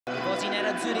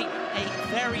Nerazzurri a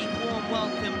very warm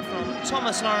welcome from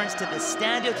Thomas Lawrence to the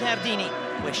Stadio Tardini,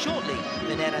 where shortly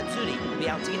the Nerazzurri will be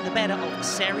out to get the better of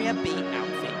Serie B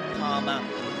outfit Parma.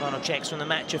 Final checks from the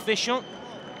match official.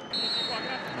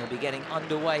 They'll be getting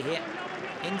underway here.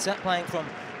 Inter playing from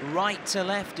right to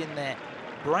left in their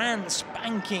brand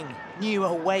spanking new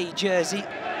away jersey.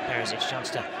 Perisic chance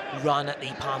to run at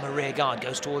the Parma rear guard,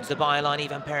 goes towards the byline.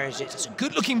 Ivan Perisic, it's a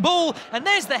good looking ball, and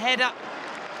there's the header.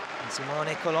 And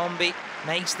Simone Colombi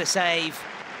makes the save.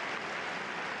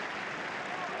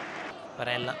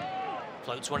 Barella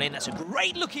floats one in, that's a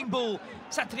great looking ball.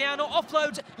 Satriano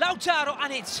offloads Lautaro,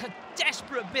 and it's a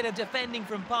desperate bit of defending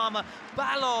from Parma.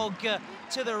 Balog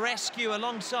to the rescue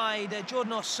alongside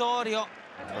Jordan Osorio.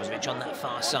 Brozovic on that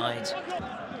far side.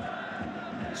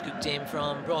 Scooped in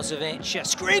from Brozovic,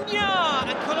 Skriniar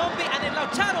and Colombi, and then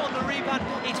Lautaro on the rebound.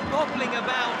 It's bobbling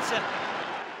about,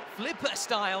 flipper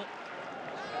style.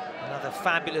 Another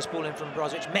fabulous ball in from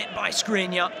Brozovic, met by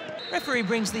Skriniar. Referee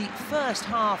brings the first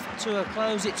half to a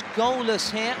close. It's goalless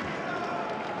here.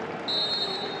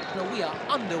 But we are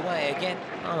underway again.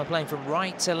 Parma playing from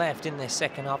right to left in this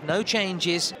second half. No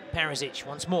changes. Perisic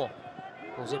once more.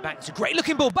 Pulls it back. It's a great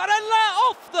looking ball. Barella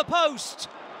off the post.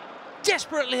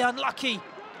 Desperately unlucky.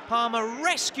 Parma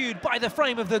rescued by the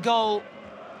frame of the goal.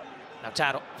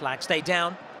 Lautaro, flag stayed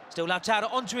down. Still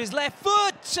Lautaro onto his left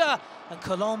foot. And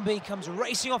Colombi comes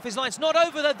racing off his line. It's not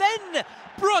over there. Then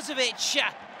Brozovic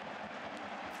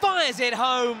fires it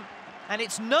home. And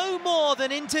it's no more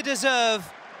than Inter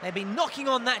deserve. They've been knocking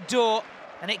on that door.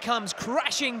 And it comes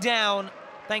crashing down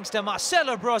thanks to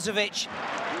Marcelo Brozovic.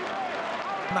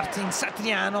 Martin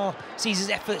Satriano sees his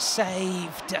efforts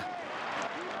saved.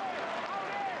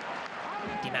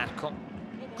 Di Marco,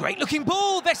 great looking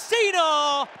ball,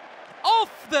 Vecino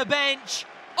off the bench,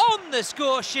 on the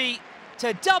score sheet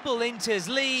to double Inter's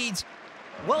lead.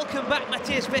 Welcome back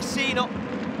Matias Vecino.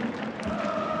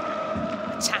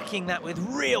 Attacking that with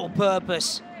real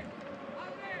purpose.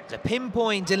 It's a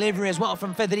pinpoint delivery as well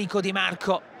from Federico Di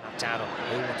Marco. Lautaro,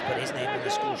 who wants to put his name on the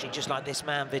score sheet just like this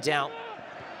man, Vidal.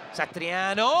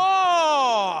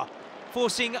 Satriano,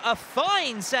 forcing a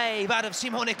fine save out of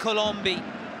Simone Colombi.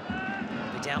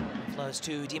 Vidal flows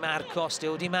to Di Marco,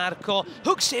 still Di Marco,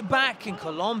 hooks it back, and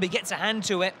Colombi gets a hand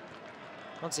to it.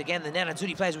 Once again, the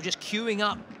Nerazzurri players were just queuing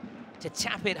up to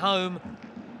tap it home.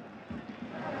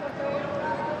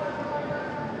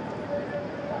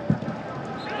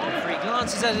 Referee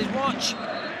glances at his watch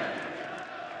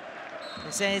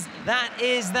and says, that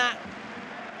is that.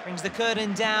 Brings the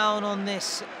curtain down on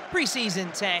this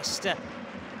pre-season test.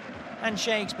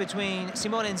 Handshakes between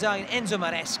Simone Inzaghi and Enzo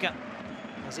Maresca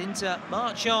as Inter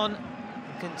march on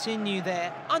and continue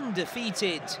their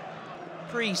undefeated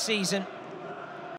pre-season.